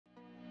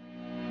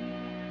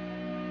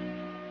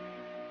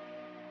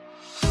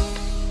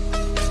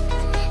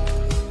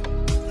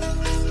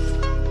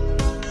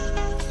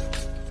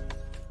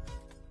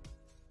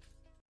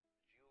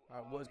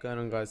What's going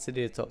on, guys?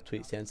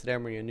 Cydiatoptweaks here, and today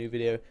I'm bringing a new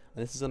video, and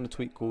this is on a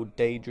tweak called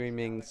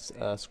Daydreaming's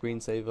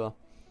ScreenSaver.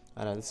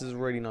 And this is a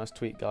really nice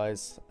tweak,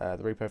 guys. The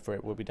repo for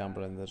it will be down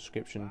below in the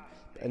description.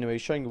 But anyway,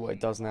 showing you what it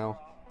does now.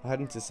 I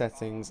head into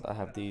settings. I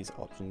have these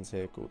options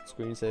here called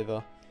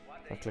ScreenSaver.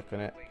 If I click on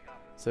it,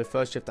 so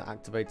first you have to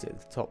activate it at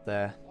the top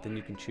there. Then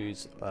you can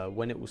choose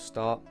when it will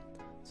start.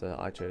 So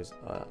I chose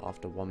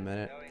after 1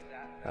 minute.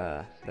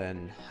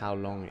 Then how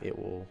long it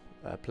will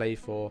play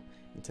for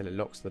until it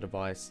locks the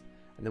device,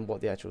 and then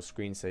what the actual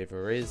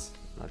screensaver is.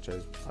 I've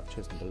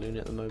chosen balloon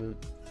at the moment,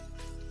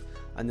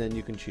 and then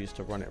you can choose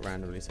to run it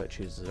randomly, so it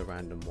chooses a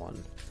random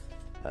one.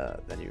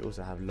 Then you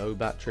also have low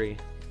battery,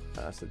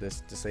 so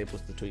this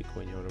disables the tweak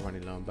when you're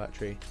running low on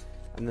battery.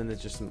 And then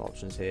there's just some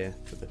options here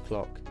for the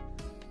clock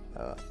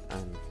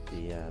and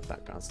the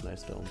background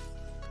snowstorm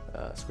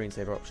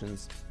screensaver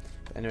options.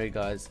 But anyway,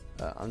 guys,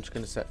 I'm just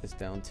going to set this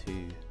down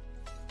to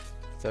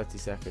 30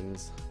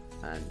 seconds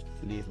and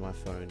leave my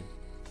phone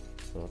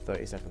for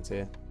 30 seconds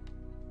here.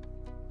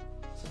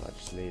 So I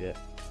just leave it.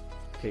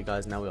 Okay,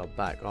 guys, now we are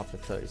back after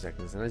 30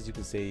 seconds, and as you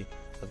can see,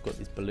 I've got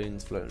these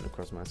balloons floating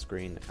across my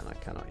screen and I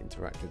cannot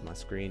interact with my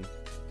screen.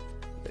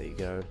 There you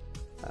go.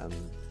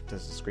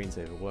 There's a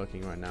screensaver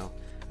working right now,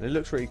 and it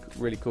looks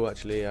really cool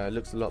actually. It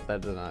looks a lot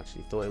better than I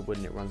actually thought it would,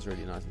 and it runs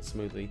really nice and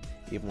smoothly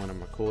even when I'm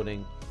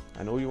recording.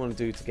 And all you want to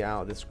do to get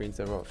out of this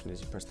screensaver option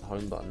is you press the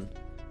home button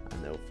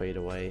and it'll fade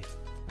away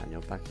and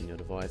you're back in your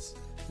device.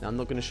 Now, I'm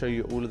not going to show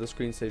you all of the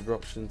screensaver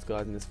options,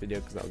 guys, in this video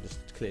because that will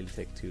just clearly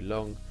take too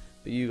long,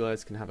 but you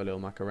guys can have a little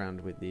muck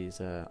around with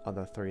these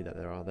other three that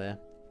there are there.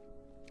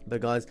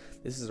 But guys,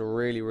 this is a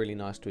really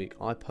nice tweak.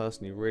 I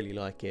personally really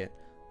like it.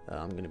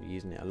 I'm going to be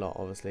using it a lot,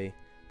 obviously,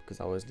 because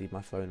I always leave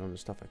my phone on and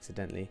stuff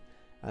accidentally.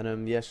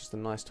 And yeah, it's just a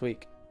nice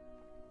tweak.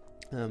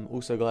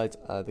 Also, guys,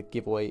 the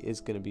giveaway is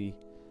going to be,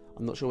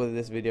 I'm not sure whether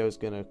this video is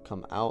going to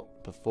come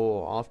out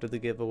before or after the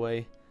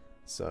giveaway.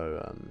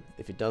 So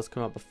if it does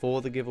come out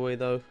before the giveaway,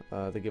 though,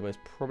 the giveaway is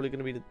probably going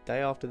to be the day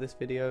after this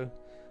video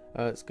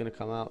it's going to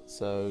come out.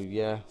 So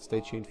yeah, stay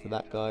tuned for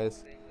that,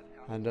 guys.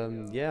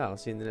 And yeah, I'll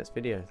see you in the next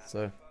video.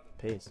 So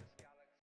peace.